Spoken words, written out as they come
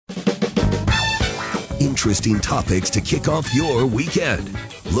interesting topics to kick off your weekend.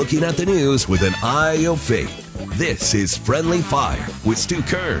 Looking at the news with an eye of faith. This is Friendly Fire with Stu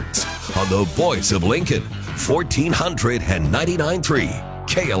Kerns on the voice of Lincoln, 1499.3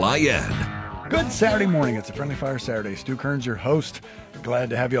 KLIN. Good Saturday morning. It's a Friendly Fire Saturday. Stu Kerns, your host. Glad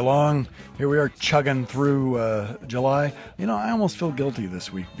to have you along. Here we are chugging through July. You know, I almost feel guilty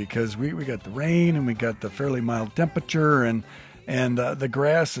this week because we got the rain and we got the fairly mild temperature and the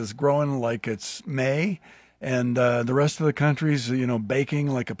grass is growing like it's May, and the rest of the country's, baking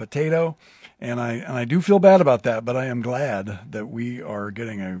like a potato. And I do feel bad about that, but I am glad that we are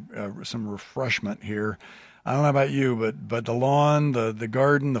getting some refreshment here. I don't know about you, but the lawn, the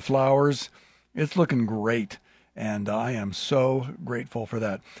garden, the flowers, it's looking great. And I am so grateful for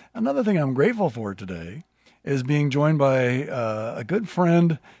that. Another thing I'm grateful for today is being joined by a good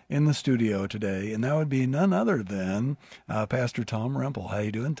friend in the studio today, and that would be none other than Pastor Tom Rempel. How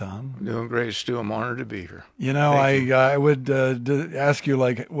you doing, Tom? Doing great, Stu. I'm honored to be here. I would ask you,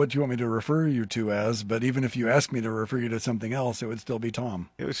 what do you want me to refer you to as, but even if you ask me to refer you to something else, it would still be Tom.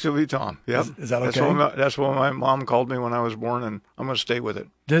 It would still be Tom, yep. Is that okay? That's what my mom called me when I was born, and I'm going to stay with it.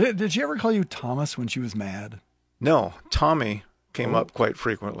 Did she ever call you Thomas when she was mad? No, Tommy came up quite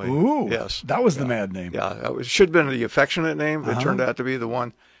frequently. Ooh, yes. That was the mad name. Yeah, it should have been the affectionate name, but it turned out to be the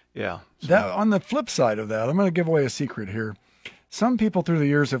one. Yeah. So. That, on the flip side of that, I'm going to give away a secret here. Some people through the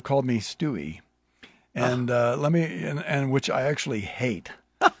years have called me Stewie, and which I actually hate.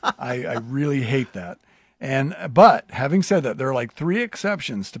 I really hate that. But having said that, there are like 3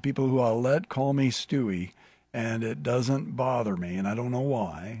 exceptions to people who I'll let call me Stewie, and it doesn't bother me, and I don't know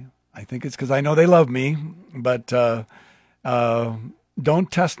why. I think it's because I know they love me, but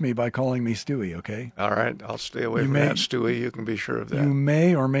don't test me by calling me Stewie, okay? All right, I'll stay away from that, Stewie. You can be sure of that. You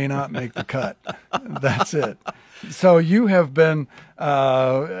may or may not make the cut. That's it. So you have been,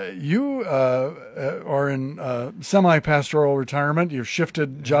 are in semi-pastoral retirement. You've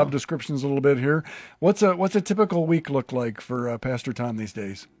shifted job descriptions a little bit here. What's a typical week look like for Pastor Tom these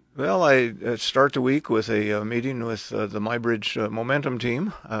days? Well, I start the week with a meeting with the MyBridge Momentum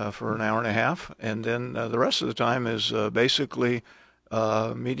team for an hour and a half, and then the rest of the time is basically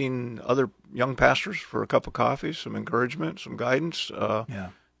meeting other young pastors for a cup of coffee, some encouragement, some guidance.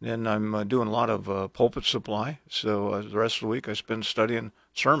 Then I'm doing a lot of pulpit supply, so the rest of the week I spend studying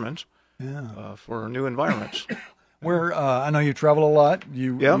sermons for new environments. Where I know you travel a lot.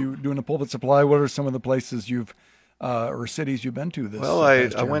 You doing a pulpit supply. What are some of the places you've or cities you've been to this? Well,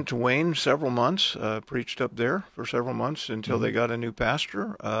 I went to Wayne several months, preached up there for several months until they got a new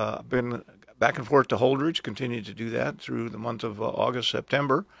pastor. I've been back and forth to Holdridge, continued to do that through the month of August,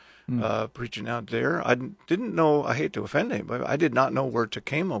 September, preaching out there. I didn't know, I hate to offend anybody, I did not know where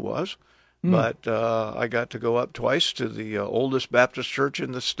Takema was, but I got to go up twice to the oldest Baptist church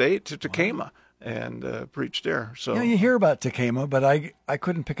in the state, to Takema. And preached there. So you hear about Takema, but I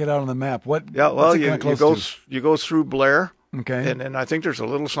couldn't pick it out on the map. You go through Blair, okay, and then I think there's a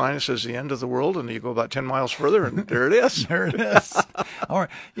little sign that says the end of the world, and you go about 10 miles further, and there it is. There it is. All right,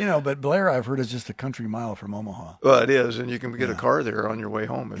 but Blair, I've heard, is just a country mile from Omaha. Well, it is, and you can get a car there on your way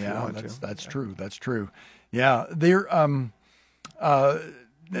home if you want to. That's true. That's true. Yeah, there.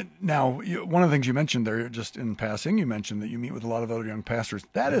 Now, one of the things you mentioned there, just in passing, you mentioned that you meet with a lot of other young pastors.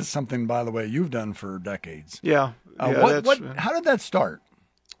 That is something, by the way, you've done for decades. Yeah. How did that start?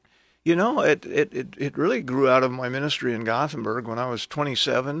 It really grew out of my ministry in Gothenburg when I was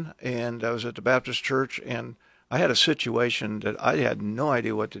 27, and I was at the Baptist church, and I had a situation that I had no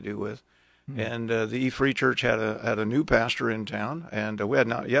idea what to do with. And the E-Free Church had a new pastor in town, and we had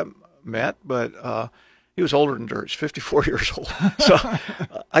not yet met, but he was older than dirt. He's 54 years old. So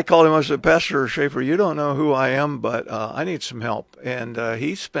I called him. I said, Pastor Schaefer, you don't know who I am, but I need some help. And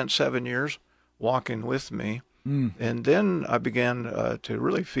he spent 7 years walking with me. And then I began to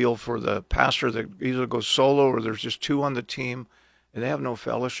really feel for the pastor that either goes solo or there's just 2 on the team, and they have no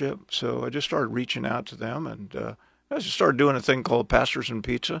fellowship. So I just started reaching out to them, and I just started doing a thing called Pastors and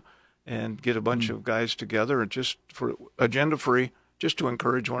Pizza, and get a bunch of guys together and just for agenda-free, just to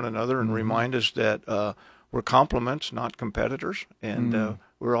encourage one another and remind us that we're complements, not competitors, and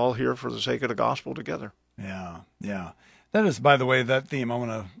we're all here for the sake of the gospel together. Yeah. That is, by the way, that theme.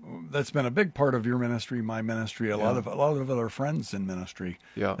 That's been a big part of your ministry, my ministry. A lot of other friends in ministry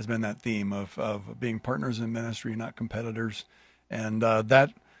has been that theme of being partners in ministry, not competitors, and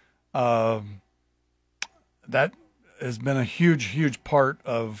that has been a huge part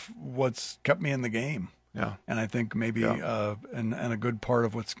of what's kept me in the game. Yeah, and I think maybe and a good part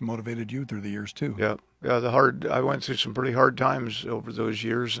of what's motivated you through the years too. Yeah. I went through some pretty hard times over those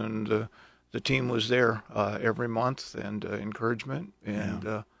years, and the team was there every month and encouragement,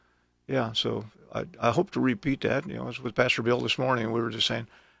 and so I hope to repeat that. I was with Pastor Bill this morning, and we were just saying,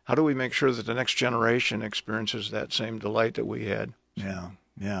 how do we make sure that the next generation experiences that same delight that we had?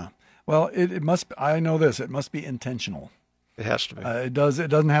 Yeah. Well, it must. I know this. It must be intentional. It has to be. It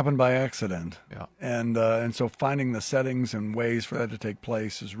doesn't happen by accident. Yeah. And so finding the settings and ways for that to take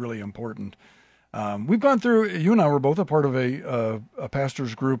place is really important. We've gone through. You and I were both a part of a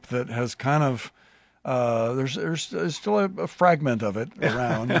pastors group that has kind of. There's still a fragment of it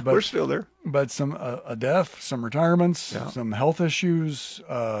around. But, we're still there. But some a death, some retirements, some health issues,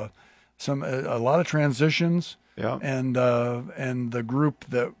 a lot of transitions. Yeah. And the group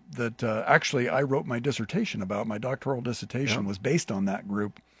that actually I wrote my dissertation about, my doctoral dissertation was based on that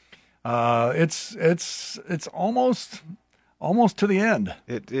group. It's almost to the end.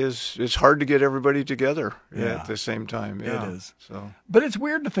 It is. It's hard to get everybody together at the same time. Yeah. It is. So, but it's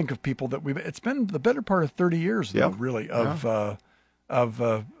weird to think of people that it's been the better part of 30 years, though, really, of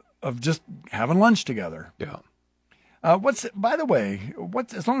just having lunch together. Yeah. By the way,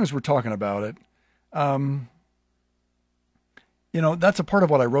 as long as we're talking about it, that's a part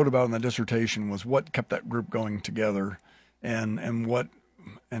of what I wrote about in the dissertation was what kept that group going together, and what.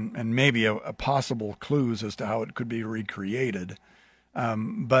 And maybe a possible clues as to how it could be recreated.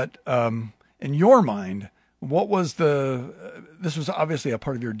 But in your mind, what was this was obviously a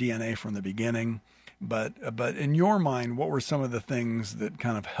part of your DNA from the beginning, but in your mind, what were some of the things that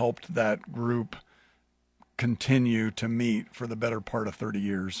kind of helped that group continue to meet for the better part of 30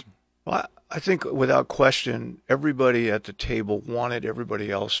 years? Well, I think without question, everybody at the table wanted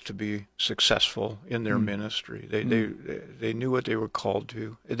everybody else to be successful in their ministry. They knew what they were called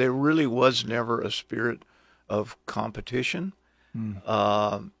to. There really was never a spirit of competition.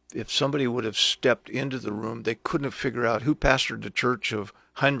 If somebody would have stepped into the room, they couldn't have figured out who pastored the church of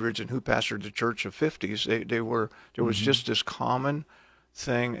hundreds and who pastored the church of 50s. There was just this common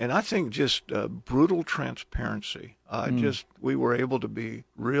thing, and I think just brutal transparency. We were able to be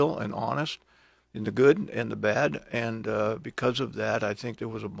real and honest in the good and the bad, and because of that, I think there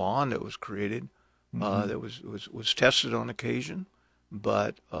was a bond that was created that was tested on occasion,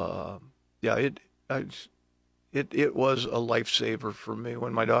 but it was a lifesaver for me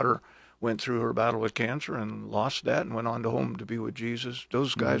when my daughter went through her battle with cancer and lost that and went on to home to be with Jesus.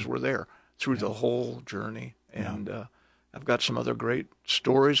 Those guys were there through the whole journey, and I've got some other great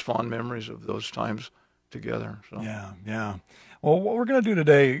stories, fond memories of those times together. So. Yeah. Well, what we're going to do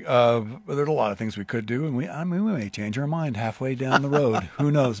today, there's a lot of things we could do, and we may change our mind halfway down the road. Who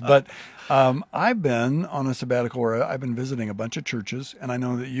knows? But I've been on a sabbatical where I've been visiting a bunch of churches, and I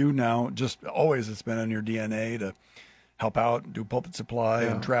know that you now just always it's been in your DNA to help out, do pulpit supply,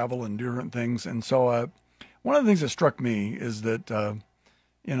 and travel and do different things. And so one of the things that struck me is that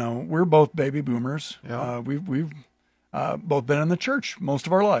we're both baby boomers. Yeah. We've both been in the church most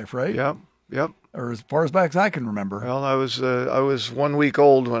of our life, right? Yep. Or as far as back as I can remember. Well, I was 1 week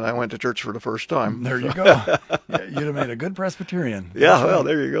old when I went to church for the first time. There you go. Yeah, you'd have made a good Presbyterian. Yeah, well,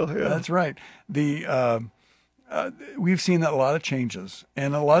 there you go. Yeah. That's right. We've seen a lot of changes,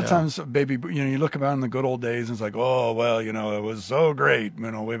 and a lot of times, you look about in the good old days, and it's like, oh, well, it was so great,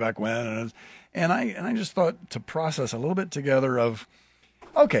 way back when, and I just thought to process a little bit together of.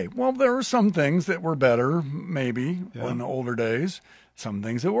 Okay, well, there were some things that were better, maybe, in the older days, some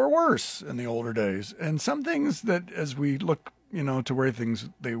things that were worse in the older days, and some things that, as we look, to where things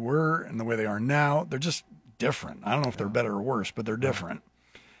they were and the way they are now, they're just different. I don't know if they're better or worse, but they're different.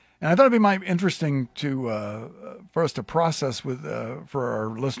 And I thought it'd be interesting for us to process with for our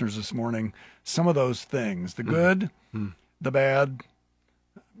listeners this morning some of those things: the good, the bad,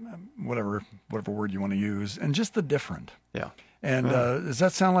 whatever word you want to use, and just the different. Yeah. And does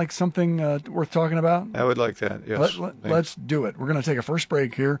that sound like something worth talking about? I would like that, yes. Let's do it. We're going to take a first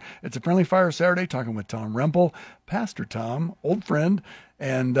break here. It's a Friendly Fire Saturday, talking with Tom Rempel, Pastor Tom, old friend,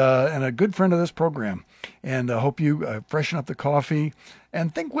 and a good friend of this program. And I hope you freshen up the coffee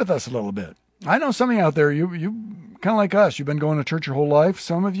and think with us a little bit. I know some of you out there, you kind of like us, you've been going to church your whole life.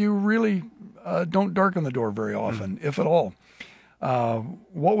 Some of you really don't darken the door very often, if at all.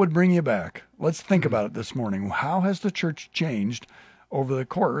 What would bring you back? Let's think about it this morning. How has the church changed over the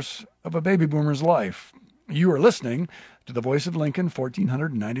course of a baby boomer's life? You are listening to the Voice of Lincoln,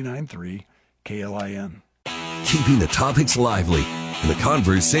 1499.3 KLIN. Keeping the topics lively and the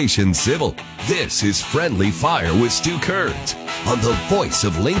conversation civil. This is Friendly Fire with Stu Kerns on the Voice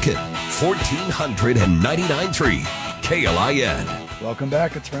of Lincoln, 1499.3 KLIN. Welcome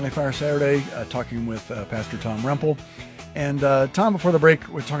back. It's Friendly Fire Saturday, talking with Pastor Tom Rempel. And Tom, before the break,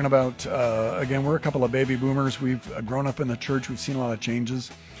 we're talking about, again, we're a couple of baby boomers. We've grown up in the church. We've seen a lot of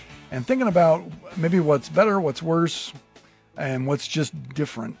changes. And thinking about maybe what's better, what's worse, and what's just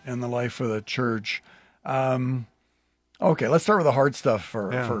different in the life of the church. Okay, let's start with the hard stuff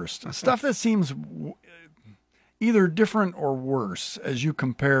first. Stuff that seems either different or worse as you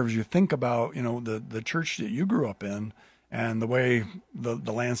compare, as you think about, the church that you grew up in and the way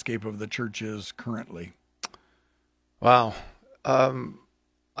the landscape of the church is currently. Wow.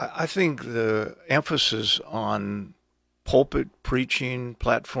 I think the emphasis on pulpit preaching,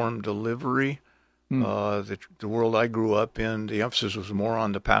 platform delivery, the world I grew up in, the emphasis was more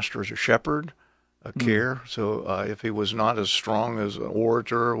on the pastor as a shepherd, a care. So if he was not as strong as an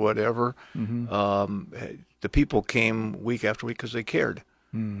orator or whatever, the people came week after week because they cared.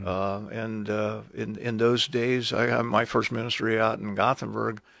 And in those days, I had my first ministry out in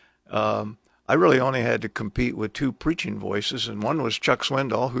Gothenburg. I really only had to compete with two preaching voices, and one was Chuck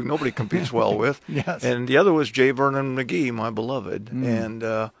Swindoll, who nobody competes well with, Yes. and the other was J. Vernon McGee, my beloved.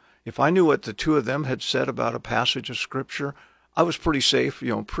 And if I knew what the two of them had said about a passage of Scripture, I was pretty safe,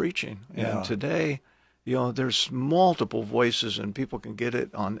 preaching. Yeah. And today, there's multiple voices, and people can get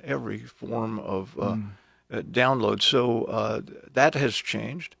it on every form of download. So that has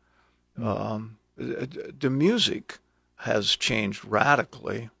changed. The music has changed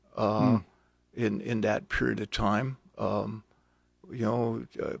radically. In that period of time,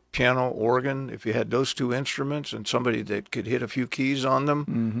 piano, organ, if you had those two instruments and somebody that could hit a few keys on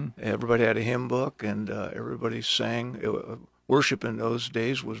them, everybody had a hymn book and everybody sang. Worship in those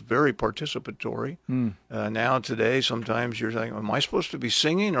days was very participatory. Now today, sometimes you're thinking, am I supposed to be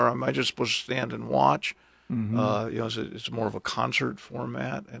singing or am I just supposed to stand and watch? It's more of a concert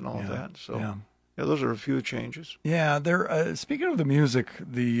format and all that. So those are a few changes. Yeah, speaking of the music,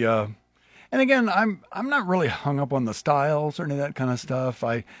 and again, I'm not really hung up on the styles or any of that kind of stuff.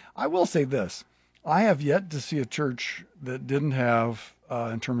 I will say this: I have yet to see a church that didn't have,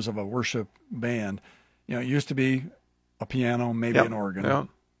 in terms of a worship band, it used to be a piano, maybe an organ.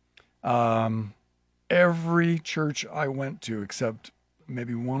 Every church I went to, except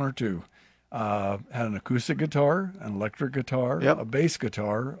maybe one or two, had an acoustic guitar, an electric guitar, a bass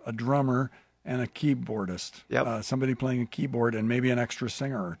guitar, a drummer, and a keyboardist. Somebody playing a keyboard and maybe an extra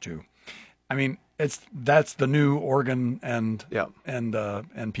singer or two. I mean, that's the new organ and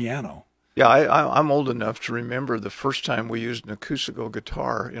piano. Yeah, I'm old enough to remember the first time we used an acoustical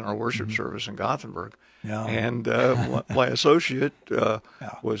guitar in our worship service in Gothenburg. Yeah. And my associate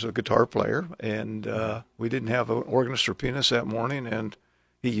was a guitar player, and we didn't have an organist or pianist that morning, and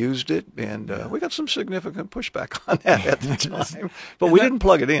he used it, and we got some significant pushback on that at the time. But we didn't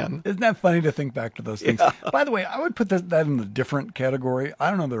plug it in. Isn't that funny to think back to those things? Yeah. By the way, I would put that in a different category. I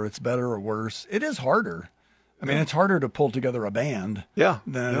don't know whether it's better or worse. It is harder. I mean, it's harder to pull together a band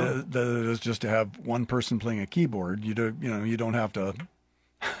than it is just to have one person playing a keyboard. You don't have to.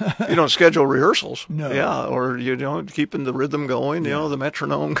 You don't schedule rehearsals. No. Yeah, or keeping the rhythm going, the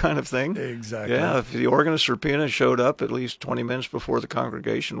metronome kind of thing. Exactly. Yeah, if the organist or pianist showed up at least 20 minutes before the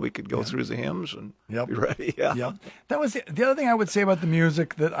congregation, we could go through the hymns and be ready. Yeah. Yep. That was the other thing I would say about the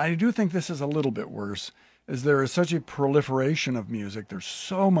music, that I do think this is a little bit worse, is there is such a proliferation of music. There's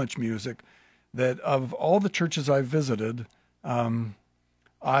so much music that of all the churches I've visited,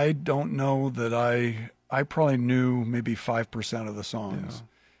 I don't know that I probably knew maybe 5% of the songs.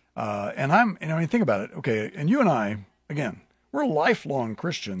 And when you think about it, okay, and you and I, again, we're lifelong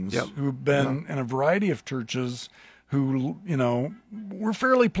Christians who've been in a variety of churches who, we're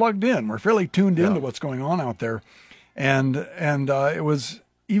fairly plugged in. We're fairly tuned into what's going on out there. And it was,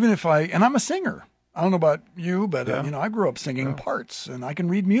 and I'm a singer. I don't know about you, but, I grew up singing parts and I can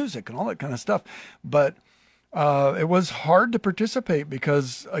read music and all that kind of stuff. But it was hard to participate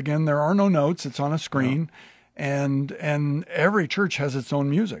because, again, there are no notes. It's on a screen. And every church has its own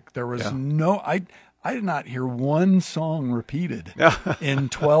music. There was I did not hear one song repeated in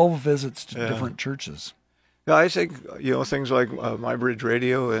 12 visits to different churches. Yeah, I think, things like My Bridge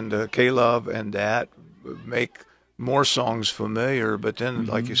Radio and K-Love and that make more songs familiar. But then,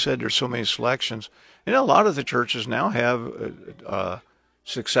 like you said, there's so many selections. And a lot of the churches now have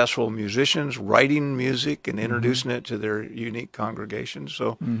successful musicians writing music and introducing it to their unique congregations.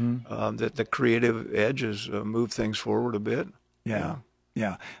 So that the creative edge has moved things forward a bit. Yeah.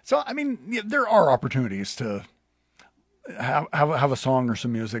 So, I mean, there are opportunities to have a song or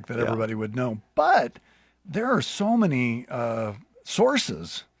some music that everybody would know, but there are so many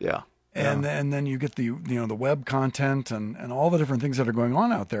sources. Yeah. And then you get the the web content and all the different things that are going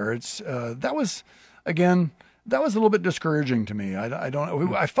on out there. It's that was a little bit discouraging to me. I don't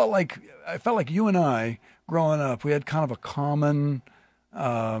know. I felt like you and I growing up, we had kind of a common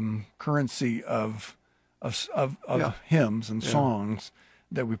currency of hymns and songs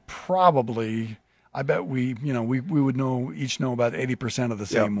that we probably, I bet we would each know about 80% of the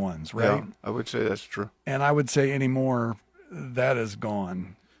same ones, right? Yeah, I would say that's true. And I would say anymore, that is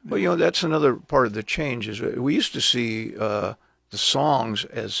gone. Well, that's another part of the change is we used to see the songs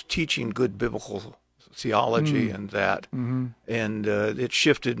as teaching good biblical theology and that, and it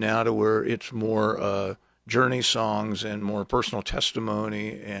shifted now to where it's more journey songs and more personal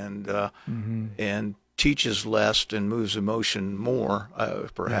testimony and teaches less and moves emotion more,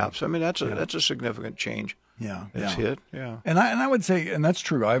 perhaps. I mean, that's a significant change. Yeah, It's hit. Yeah, and I would say, and that's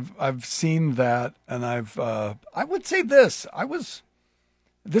true. I've seen that, and I would say this.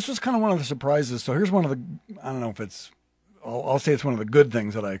 This was kind of one of the surprises. So here's one of the, I don't know if I'll say it's one of the good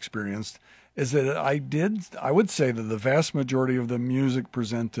things that I experienced, is that I would say that the vast majority of the music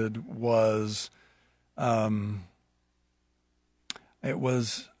presented was, it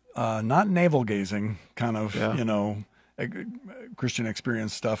was not navel gazing kind of, Christian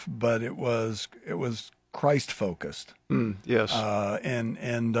experience stuff, but it was Christ focused. Yes. And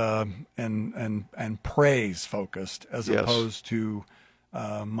praise focused as opposed to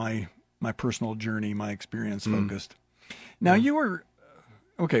my personal journey, my experience focused. Now you were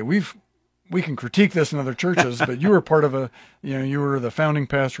okay. We can critique this in other churches, but you were part of you were the founding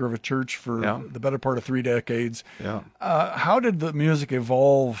pastor of a church for the better part of 3 decades. Yeah. How did the music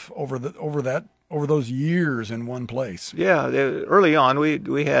evolve over those years in one place? Yeah. Early on,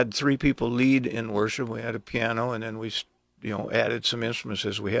 we had 3 people lead in worship. We had a piano, and then we added some instruments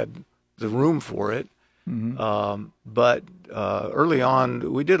as we had the room for it. But early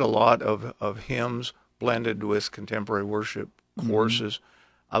on, we did a lot of hymns blended with contemporary worship courses.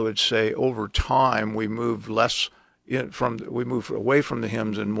 I would say over time we moved away from the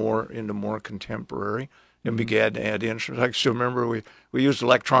hymns and more into more contemporary, and began to add instruments. I still remember we used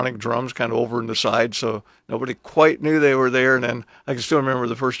electronic drums kind of over in the side, so nobody quite knew they were there. And then I can still remember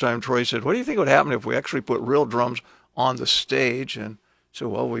the first time Troy said, "What do you think would happen if we actually put real drums on the stage?" And so,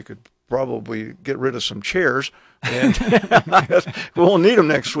 well, we could probably get rid of some chairs, and we'll need them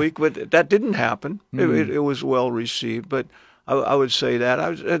next week. But that didn't happen. It was well received. But I would say that.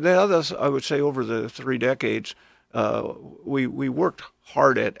 I would say over the 3 decades, we worked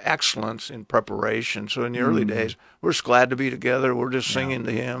hard at excellence in preparation. So in the early days, we're just glad to be together. We're just singing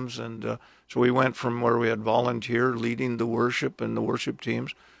the hymns, and so we went from where we had volunteer leading the worship and the worship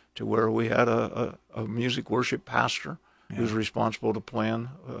teams to where we had a music worship pastor who's responsible to plan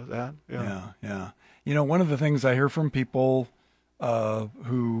that. Yeah. One of the things I hear from people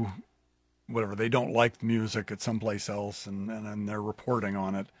who, whatever, they don't like music at someplace else and they're reporting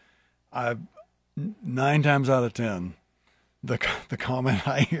on it, 9 times out of 10, the comment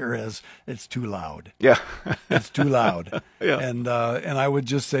I hear is, it's too loud. Yeah. It's too loud. Yeah. And I would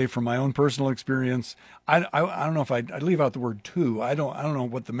just say from my own personal experience, I don't know if I'd leave out the word too. I don't know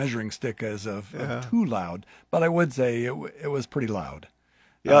what the measuring stick is of too loud, but I would say it was pretty loud.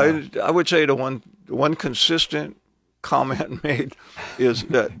 Yeah, I would say the one consistent comment made is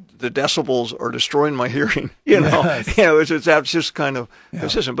that the decibels are destroying my hearing. It's just kind of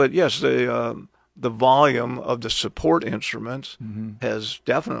consistent. But yes, the volume of the support instruments has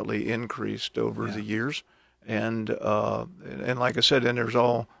definitely increased over the years, and like I said, and there's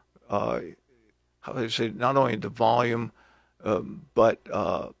all how do you say, not only the volume, but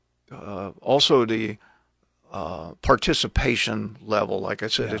also the participation level. Like I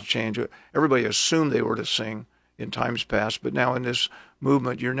said, has changed. Everybody assumed they were to sing in times past, but now in this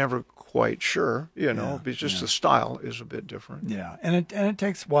movement, you're never quite sure, because just the style is a bit different. Yeah, and it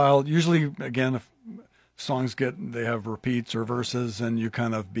takes a while. Usually, again, if songs they have repeats or verses, and you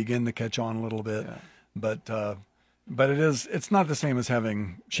kind of begin to catch on a little bit. Yeah. But it's not the same as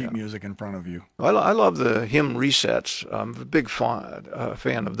having sheet music in front of you. I love the hymn resets. I'm a big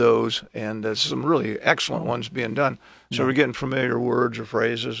fan of those, and there's some really excellent ones being done. So we're getting familiar words or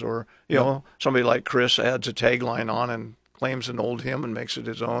phrases, or somebody like Chris adds a tagline on and claims an old hymn and makes it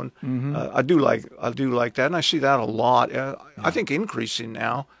his own. I do like that, and I see that a lot. I think increasing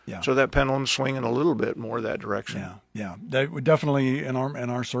now. Yeah. So that pendulum's swinging a little bit more that direction. Yeah. That would definitely in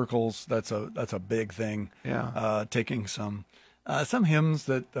our circles. That's a big thing. Yeah. Taking some hymns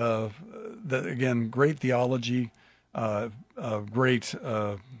that again, great theology, great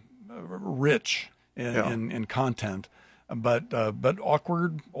rich in content, but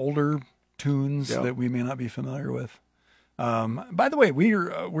awkward older tunes that we may not be familiar with. By the way,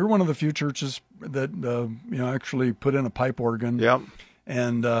 we're one of the few churches that actually put in a pipe organ. Yep.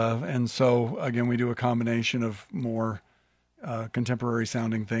 And so again, we do a combination of more contemporary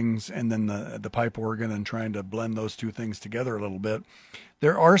sounding things and then the pipe organ, and trying to blend those two things together a little bit.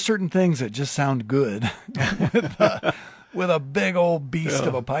 There are certain things that just sound good with a big old beast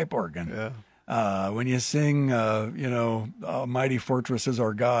of a pipe organ. When you sing, Mighty Fortress is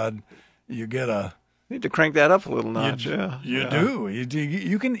Our God, you get a... Need to crank that up a little notch. You do.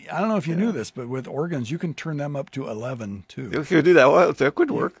 You can. I don't know if you knew this, but with organs, you can turn them up to 11 too. You could do that. Well, that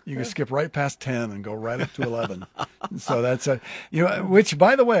could work. You can skip right past 10 and go right up to 11. So that's which,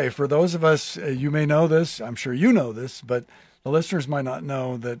 by the way, for those of us, you may know this. I'm sure you know this, but the listeners might not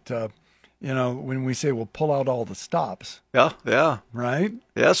know that. When we say we'll pull out all the stops. Yeah. Right?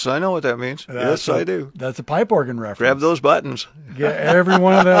 Yes, I know what that means. Yes, I do. That's a pipe organ reference. Grab those buttons. Yeah, every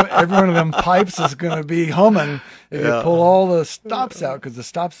one of them pipes is going to be humming if you pull all the stops out, because the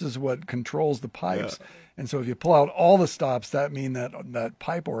stops is what controls the pipes. Yeah. And so if you pull out all the stops, that means that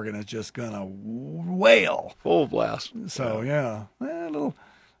pipe organ is just going to wail. Full blast. So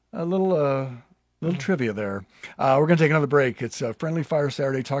a little trivia there. We're going to take another break. It's Friendly Fire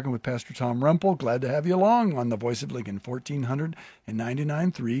Saturday, talking with Pastor Tom Rempel. Glad to have you along on the Voice of Lincoln,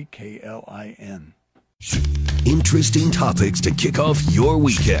 1499.3 KLIN. Interesting topics to kick off your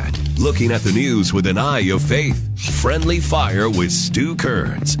weekend. Looking at the news with an eye of faith. Friendly Fire with Stu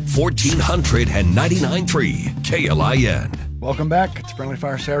Kerns, 1499.3 KLIN. Welcome back. It's Friendly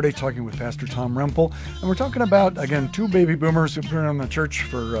Fire Saturday, talking with Pastor Tom Rempel. And we're talking about, again, two baby boomers who've been in the church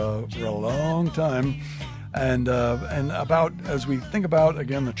for a long time. And about, as we think about,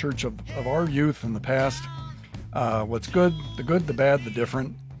 again, the church of our youth in the past, what's good, the bad, the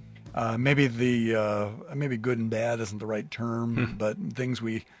different. Maybe good and bad isn't the right term, but things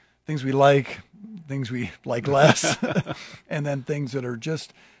we like less, and then things that are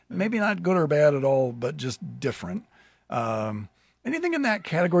just maybe not good or bad at all, but just different. Anything in that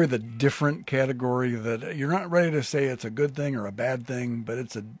category, the different category, that you're not ready to say it's a good thing or a bad thing, but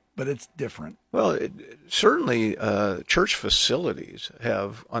it's different. Well, certainly church facilities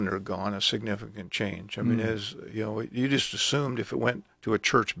have undergone a significant change. I mean, as you know, you just assumed if it went to a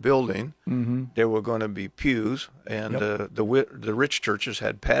church building, there were going to be pews, and the rich churches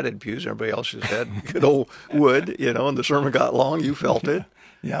had padded pews. Everybody else just had good old wood, and the sermon got long, you felt it.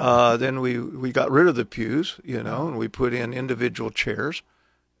 Yeah. Then we got rid of the pews, and we put in individual chairs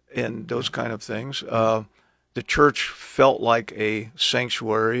and those kind of things. The church felt like a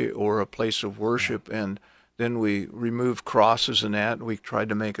sanctuary or a place of worship, and then we removed crosses and that, and we tried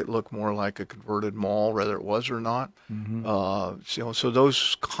to make it look more like a converted mall, whether it was or not. So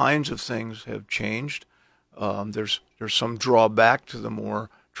those kinds of things have changed. There's some drawback to the more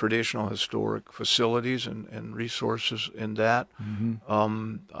traditional historic facilities and resources in that.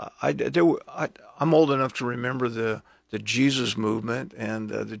 I'm old enough to remember the Jesus movement and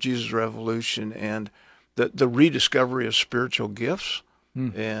the Jesus Revolution and the rediscovery of spiritual gifts.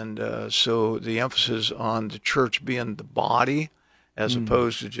 And so the emphasis on the church being the body as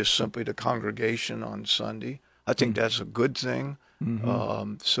opposed to just simply the congregation on Sunday. I think that's a good thing.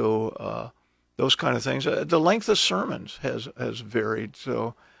 Those kind of things. The length of sermons has varied.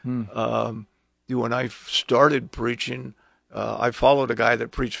 So when I started preaching, I followed a guy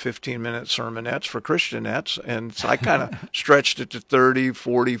that preached 15-minute sermonettes for Christianettes, and so I kind of stretched it to 30,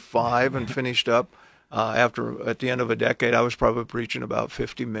 45, and finished up. At the end of a decade, I was probably preaching about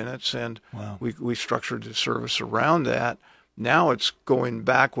 50 minutes, and we structured the service around that. Now it's going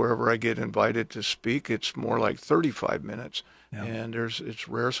back wherever I get invited to speak. It's more like 35 minutes, and it's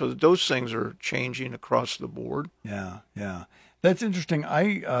rare. So those things are changing across the board. Yeah. That's interesting.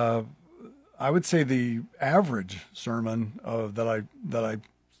 I would say the average sermon that I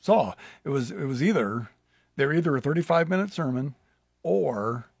saw, it was either a 35-minute sermon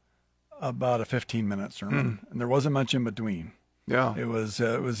or about a 15-minute sermon, and there wasn't much in between. Yeah, it was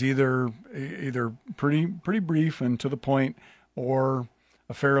either pretty brief and to the point, or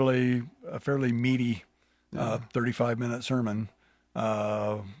a fairly meaty 35-minute sermon,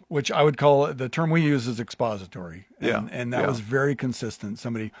 which I would call, the term we use is expository, and that was very consistent.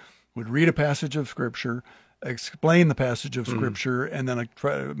 Somebody would read a passage of Scripture, explain the passage of Scripture, and then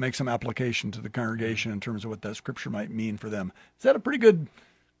try to make some application to the congregation in terms of what that Scripture might mean for them. Is that a pretty good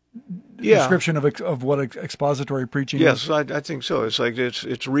description of what expository preaching is? Yes, I think so. It's like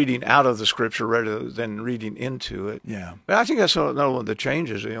it's reading out of the Scripture rather than reading into it. Yeah. But I think that's another one of the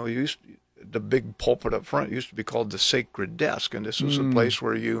changes. The big pulpit up front used to be called the sacred desk, and this was a place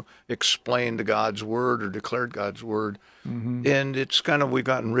where you explained God's word or declared God's word. And it's kind of, we've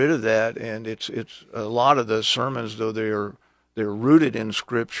gotten rid of that, and it's a lot of the sermons, though they're rooted in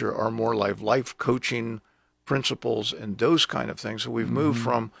Scripture, are more like life coaching principles and those kind of things. So we've moved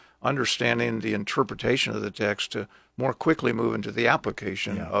from understanding the interpretation of the text to more quickly move into the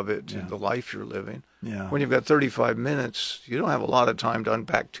application of it to the life you're living. Yeah. When you've got 35 minutes, you don't have a lot of time to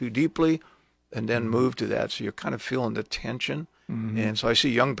unpack too deeply and then move to that. So you're kind of feeling the tension. And so I see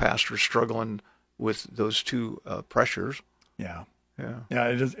young pastors struggling with those two pressures. Yeah. Yeah. Yeah,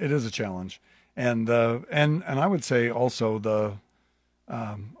 it is a challenge. And I would say also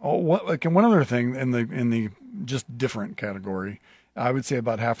one other thing in the just different category, I would say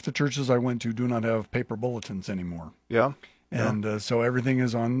about half the churches I went to do not have paper bulletins anymore. Yeah. And so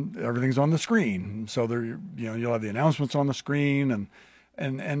everything's on the screen. So you'll have the announcements on the screen, and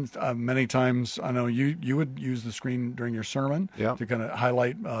many times I know you would use the screen during your sermon to kind of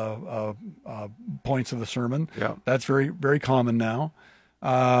highlight points of the sermon. Yeah. That's very, very common now.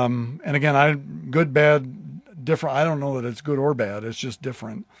 And again, good, bad, different. I don't know that it's good or bad. It's just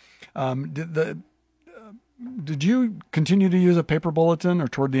different. Did you continue to use a paper bulletin, or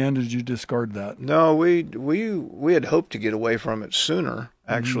toward the end did you discard that? No, we had hoped to get away from it sooner,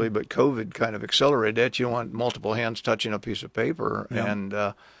 actually, but COVID kind of accelerated that. You don't want multiple hands touching a piece of paper, and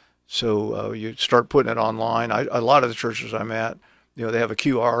so you start putting it online. A lot of the churches I'm at, they have a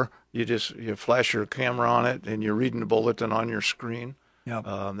QR. You flash your camera on it, and you're reading the bulletin on your screen.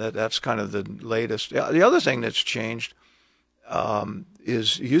 Yeah, that's kind of the latest. The other thing that's changed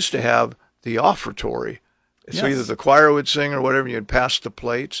is you used to have the offertory. So either the choir would sing or whatever, and you'd pass the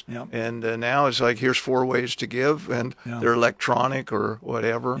plates. Yep. And now it's like, here's 4 ways to give, and they're electronic or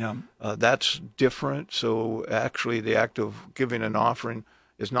whatever. Yeah. That's different. So actually the act of giving an offering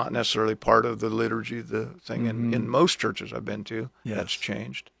is not necessarily part of the liturgy, the thing. In most churches I've been to, that's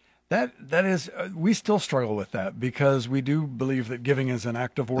changed. That is, we still struggle with that because we do believe that giving is an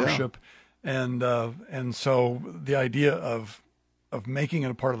act of worship. And so the idea of making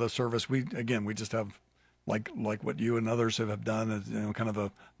it a part of the service, we just have, like what you and others have done, is kind of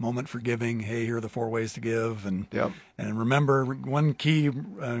a moment for giving. Hey, here are the 4 ways to give, and remember one key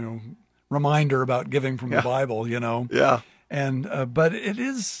reminder about giving from the Bible. And but it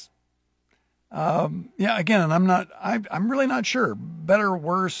is, again, and I'm really not sure, better or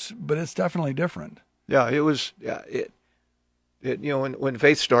worse, but it's definitely different. Yeah, it was. Yeah, when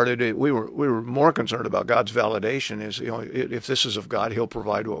faith started, we were more concerned about God's validation. Is if this is of God, He'll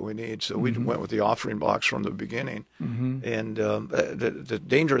provide what we need. So we went with the offering box from the beginning. And the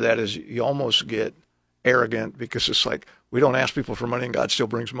danger of that is you almost get arrogant because it's like, we don't ask people for money and God still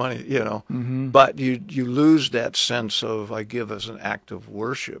brings money, But you lose that sense of, I give as an act of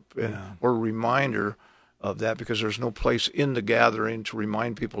worship or reminder of that, because there's no place in the gathering to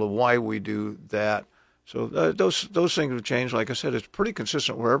remind people of why we do that. So those things have changed. Like I said, it's pretty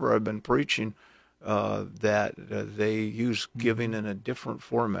consistent wherever I've been preaching, that they use giving in a different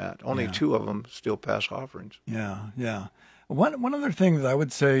format. Only 2 of them still pass offerings. Yeah. One other thing that I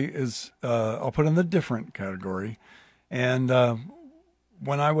would say is, I'll put in the different category. And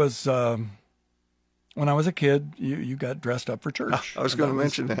when I was a kid, you got dressed up for church. I was going to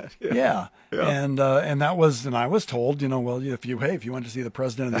mention that. Yeah. And I was told, well, if you went to see the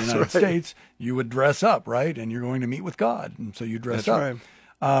president of the United States, you would dress up, right? And you're going to meet with God, and so you dress up.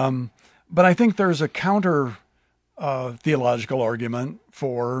 Right. But I think there's a counter theological argument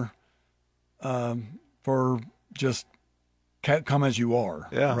for just come as you are,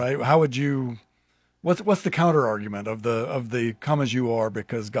 right? How would you? What's the counter argument of the come as you are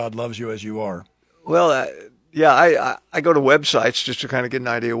because God loves you as you are? Well, I go to websites just to kind of get an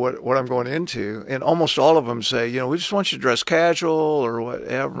idea what I'm going into, and almost all of them say, we just want you to dress casual or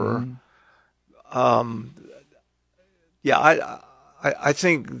whatever. I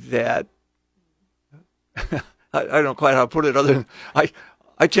think that I don't know quite how to put it, other than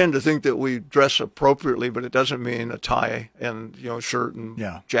I tend to think that we dress appropriately, but it doesn't mean a tie and shirt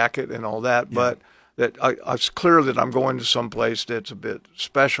and jacket and all that. But that it's clear that I'm going to some place that's a bit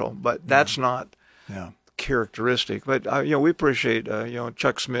special, but that's not characteristic. But we appreciate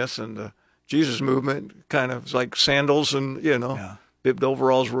Chuck Smith and the Jesus movement. Kind of like sandals and bibbed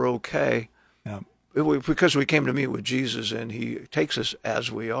overalls were okay. Because we came to meet with Jesus and He takes us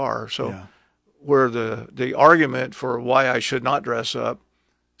as we are. So where the argument for why I should not dress up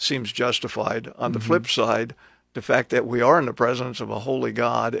seems justified, on the flip side, the fact that we are in the presence of a holy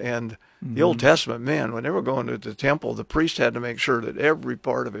God. And the Old Testament, man, when they were going to the temple, the priest had to make sure that every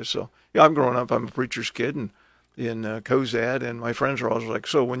part of it. So I'm growing up, I'm a preacher's kid, and in Cozad, and my friends were always like,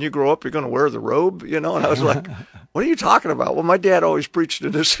 so when you grow up, you're going to wear the robe, And I was like, what are you talking about? Well, my dad always preached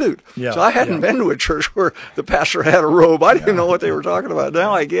in a suit. So I hadn't been to a church where the pastor had a robe. I didn't know what they were talking about.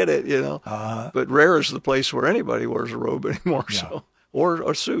 Now I get it, But rare is the place where anybody wears a robe anymore, so. Or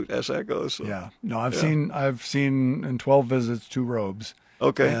a suit, as that goes. So. No, I've seen in 12 visits 2 robes.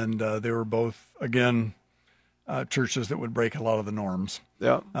 Okay. And they were both, again, churches that would break a lot of the norms. In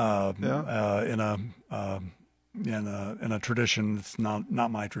a tradition that's not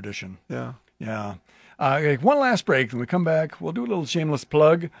my tradition. Yeah. One last break. When we come back, we'll do a little shameless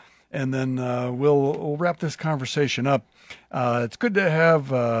plug, and then we'll wrap this conversation up. It's good to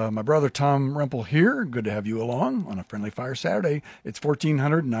have my brother Tom Rempel here. Good to have you along on a Friendly Fire Saturday. It's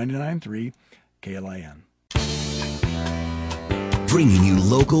 1499.3 KLIN. Bringing you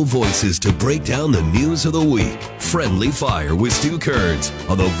local voices to break down the news of the week. Friendly Fire with Stu Kerns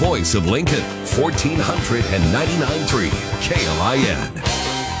on the voice of Lincoln, 1499.3 KLIN.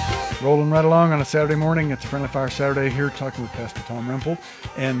 Rolling right along on a Saturday morning. It's a Friendly Fire Saturday here, talking with Pastor Tom Rempel.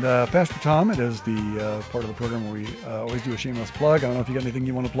 And Pastor Tom, it is the part of the program where we always do a shameless plug. I don't know if you got anything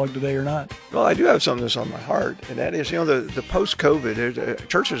you want to plug today or not. Well, I do have something that's on my heart, and that is, the post-COVID,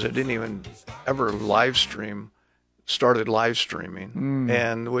 churches that didn't even ever live stream started live streaming,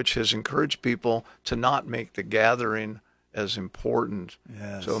 and which has encouraged people to not make the gathering as important.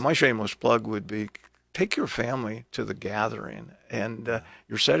 Yes. So my shameless plug would be, take your family to the gathering, and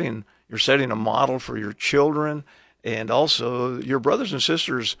you're setting a model for your children, and also your brothers and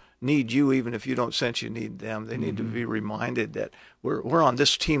sisters need you, even if you don't sense you need them. They need to be reminded that we're on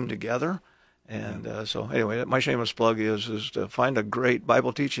this team together. And so anyway, my shameless plug is to find a great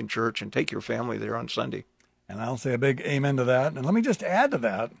Bible teaching church and take your family there on Sunday. And I'll say a big amen to that. And let me just add to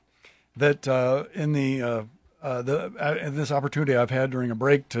that in this opportunity I've had during a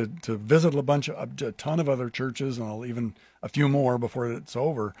break to visit a ton of other churches, and I'll even a few more before it's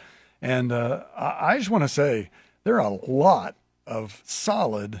over. And I just want to say there are a lot of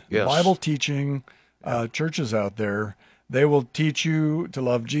solid Bible teaching churches out there. They will teach you to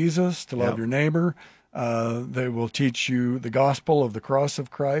love Jesus, to love your neighbor. They will teach you the gospel of the cross of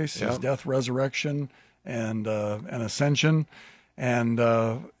Christ, his death, resurrection, and ascension, and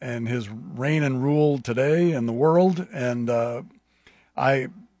his reign and rule today in the world. And I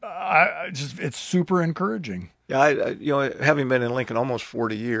just, it's super encouraging. Yeah, having been in Lincoln almost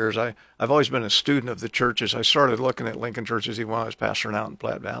 40 years, I've always been a student of the churches. I started looking at Lincoln churches even when I was pastoring out in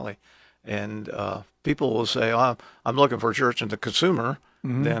Platte Valley. And people will say, I'm looking for a church in the consumer.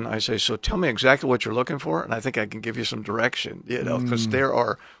 Then I say, so tell me exactly what you're looking for, and I think I can give you some direction, because there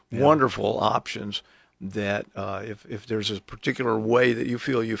are wonderful options that if there's a particular way that you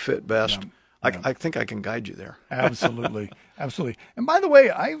feel you fit best, I think I can guide you there. Absolutely. And by the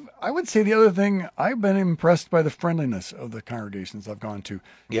way, I would say the other thing, I've been impressed by the friendliness of the congregations I've gone to.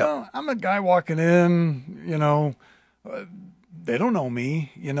 I'm a guy walking in, they don't know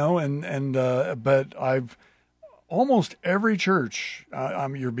me, but I've almost every church,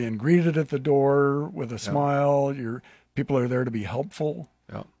 you're being greeted at the door with a smile. People are there to be helpful.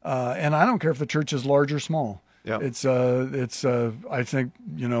 And I don't care if the church is large or small. It's I think,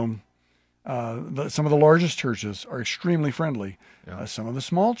 some of the largest churches are extremely friendly. Some of the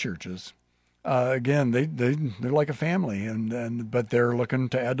small churches, again, they're like a family, but they're looking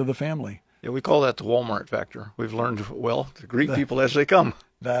to add to the family. Yeah, we call that the Walmart factor. We've learned, to greet people as they come.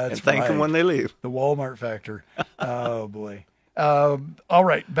 That's and thank them when they leave. The Walmart factor. Oh, boy. All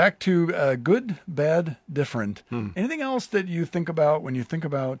right, back to good, bad, different. Anything else that you think about when you think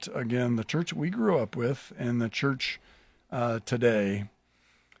about, again, the church we grew up with and the church today?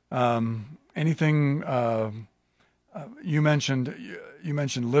 Anything you mentioned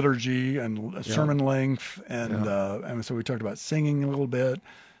liturgy and sermon length, and so we talked about singing a little bit.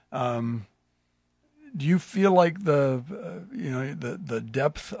 Do you feel like the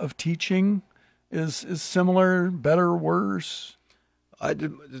depth of teaching is similar, better, worse?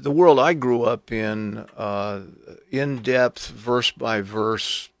 The world I grew up in depth, verse by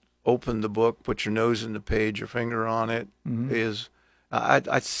verse, open the book, put your nose in the page, your finger on it, is,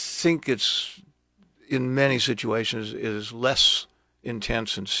 I think it's, in many situations, is less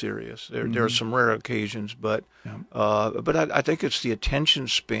intense and serious. There are some rare occasions, but I think it's the attention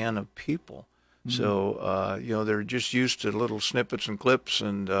span of people. So they're just used to little snippets and clips,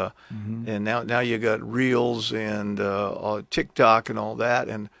 and now you got reels and TikTok and all that,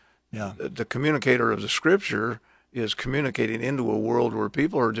 and the communicator of the Scripture is communicating into a world where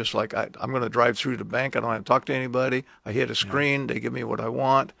people are just like, I'm going to drive through the bank. I don't have to talk to anybody. I hit a screen. They give me what I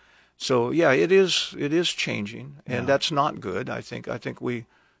want. So it is changing, and that's not good. I think we,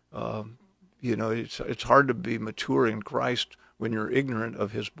 it's hard to be mature in Christ when you're ignorant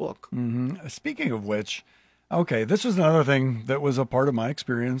of his book. Speaking of which, okay, this is another thing that was a part of my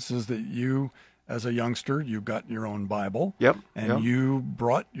experience, is that you, as a youngster, you got your own Bible. And you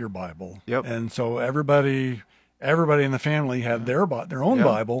brought your Bible. And so everybody in the family had their own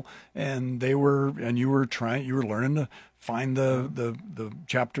Bible, and you were learning to find the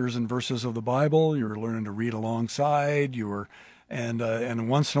chapters and verses of the Bible. You were learning to read alongside. And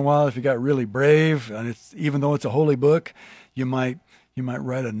once in a while, if you got really brave, and even though it's a holy book, you might you might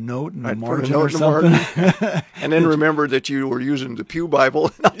write a note in the Put a margin note or in the something. margin. And then remember that you were using the Pew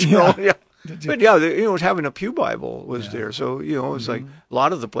Bible, not your own. Yeah. But yeah, having a Pew Bible was there. So, it's like a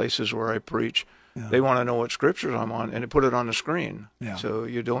lot of the places where I preach, they want to know what scriptures I'm on, and they put it on the screen. Yeah. So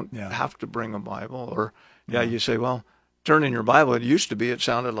you don't have to bring a Bible. Or, you say, well, turn in your Bible. It used to be, it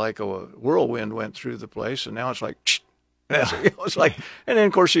sounded like a whirlwind went through the place, and now it's like, it's like, and then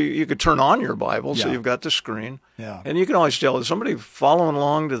of course you could turn on your Bible, so you've got the screen, and you can always tell, is somebody following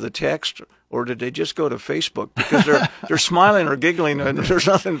along to the text, or did they just go to Facebook because they're smiling or giggling and there's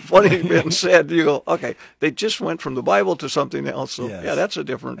nothing funny being said? You go, okay, they just went from the Bible to something else. So that's a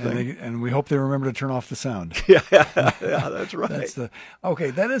different thing. And we hope they remember to turn off the sound. Yeah, that's right.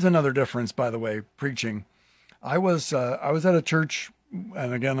 That is another difference, by the way, preaching. I was at a church,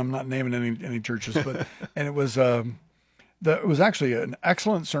 and again, I'm not naming any churches, but and it was it was actually an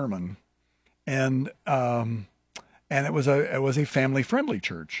excellent sermon, and it was a family friendly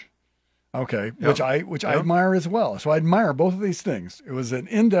church. Okay, which I admire as well. So I admire both of these things. It was an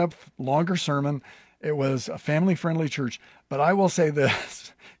in-depth, longer sermon. It was a family friendly church. But I will say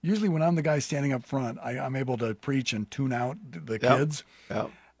this: usually when I'm the guy standing up front, I'm able to preach and tune out the kids. Yeah.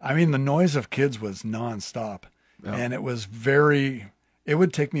 I mean, the noise of kids was nonstop, and it was very. It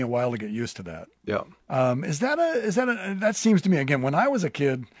would take me a while to get used to that. Yeah. That seems to me, again, when I was a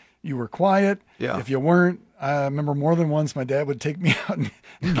kid, you were quiet. Yeah. If you weren't, I remember more than once my dad would take me out and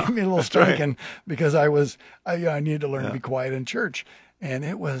give me a little spanking because I needed to learn to be quiet in church. And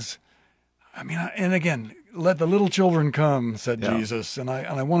it was, and again, let the little children come, said Jesus. And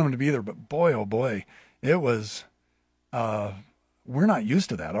I want them to be there, but boy, oh boy, it was, we're not used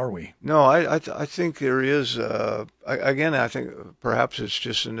to that, are we? No, I think there is. I think perhaps it's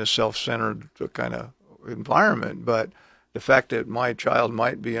just in this self-centered kind of environment. But the fact that my child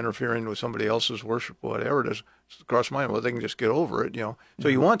might be interfering with somebody else's worship, whatever it is, across my mind, well, they can just get over it, So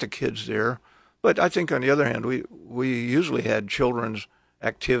you want the kids there. But I think on the other hand, we usually had children's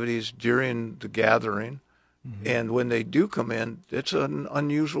activities during the gathering. Mm-hmm. And when they do come in, it's an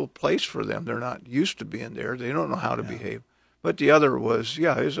unusual place for them. They're not used to being there. They don't know how to behave. But the other was,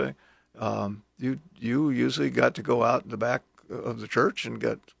 you usually got to go out in the back of the church and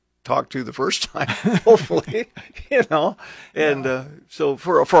get talked to the first time, hopefully, And so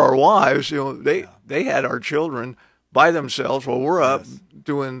for our wives, they had our children by themselves while we're up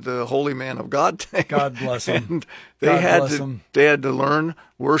doing the holy man of God thing. God bless them. And they had to learn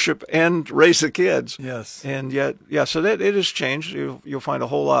worship and raise the kids. Yes. And yet, so that it has changed. You'll find a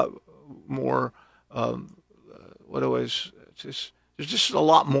whole lot more. There's just a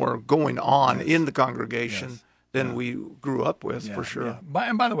lot more going on in the congregation than we grew up with, for sure. Yeah.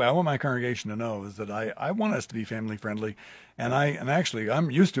 And by the way, I want my congregation to know is that I want us to be family friendly, and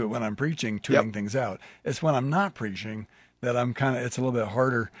I'm used to it when I'm preaching, tuning things out. It's when I'm not preaching that it's a little bit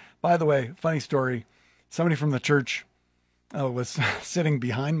harder. By the way, funny story, somebody from the church was sitting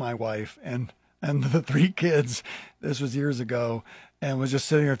behind my wife and the three kids. This was years ago, and was just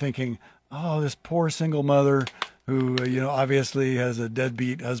sitting there thinking, oh, this poor single mother who, obviously has a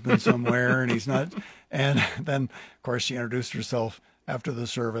deadbeat husband somewhere and he's not. And then, of course, she introduced herself after the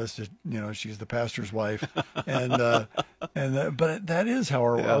service. She's the pastor's wife. But that is how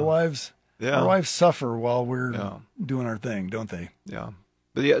our wives suffer while we're doing our thing, don't they? Yeah.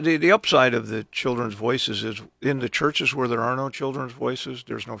 But the upside of the children's voices is in the churches where there are no children's voices,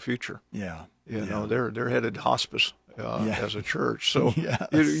 there's no future. Yeah. They're headed hospise as a church. So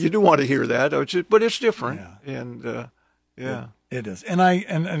you do want to hear that, but it's different. Yeah. And it is. And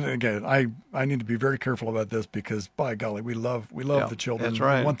again, I need to be very careful about this because by golly, we love the children. That's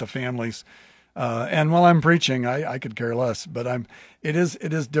right. We want the families. And while I'm preaching, I could care less, but it is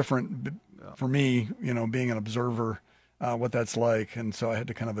by for me, being an observer, what that's like. And so I had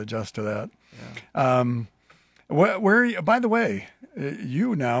to kind of adjust to that. Yeah. By the way,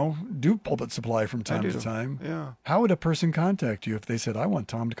 you now do pulpit supply from time to time. Yeah. How would a person contact you if they said, I want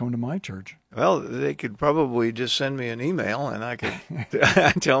Tom to come to my church? Well, they could probably just send me an email and I could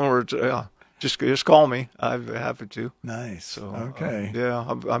tell them where to, just call me. I'd be happy to. Nice. So, okay.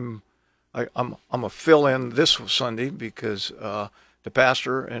 I'm a fill-in this Sunday because the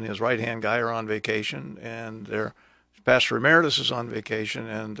pastor and his right-hand guy are on vacation, and Pastor Emeritus is on vacation,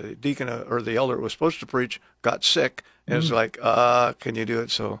 and the deacon or the elder who was supposed to preach got sick, and it's like, can you do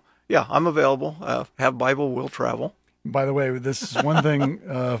it? So, I'm available. Have Bible, will travel. By the way, this is one thing,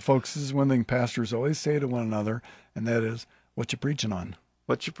 folks, this is one thing pastors always say to one another, and that is, what you preaching on?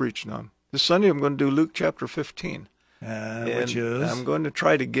 What you preaching on? This Sunday I'm going to do Luke chapter 15. Which is? I'm going to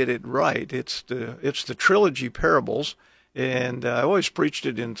try to get it right. It's the trilogy parables, And I always preached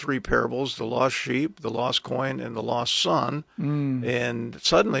it in 3 parables: the lost sheep, the lost coin, and the lost son. And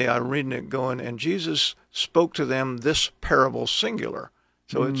suddenly I'm reading it going, and Jesus spoke to them this parable singular.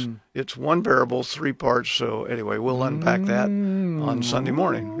 So it's 1 parable, 3 parts. So anyway, we'll unpack that on Sunday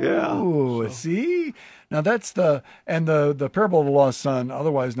morning. Yeah. Oh, see? Now that's the parable of the lost son,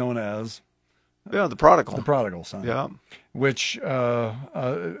 otherwise known as the prodigal. the prodigal son. Yeah. Which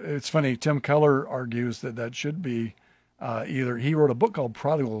it's funny. Tim Keller argues that should be either he wrote a book called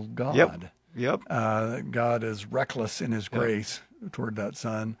Prodigal God. Yep. God is reckless in His grace toward that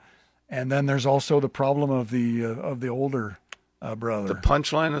son, and then there's also the problem of the older brother. The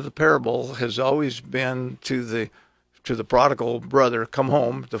punchline of the parable has always been to the prodigal brother, "Come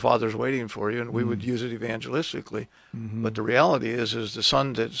home, the father's waiting for you," and we would use it evangelistically. But the reality is the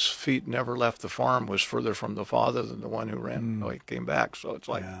son that's feet never left the farm was further from the father than the one who came back. So it's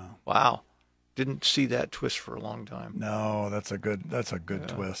like, wow, didn't see that twist for a long time. No, that's a good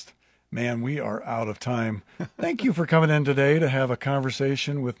twist. Man, we are out of time. Thank you for coming in today to have a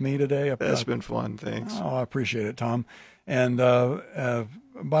conversation with me today. That's been fun. Thanks. Oh, I appreciate it, Tom. And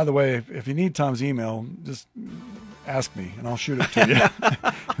by the way, if you need Tom's email, just ask me and I'll shoot it to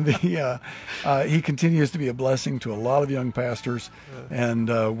you. He continues to be a blessing to a lot of young pastors, and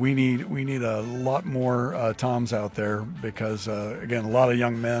we need a lot more Toms out there because again, a lot of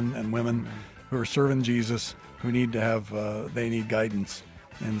young men and women who are serving Jesus who need to have they need guidance.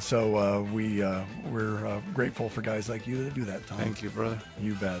 And so we're grateful for guys like you that do that, Tom. Thank you, brother.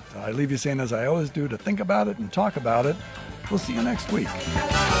 You bet. I leave you saying, as I always do, to think about it and talk about it. We'll see you next week.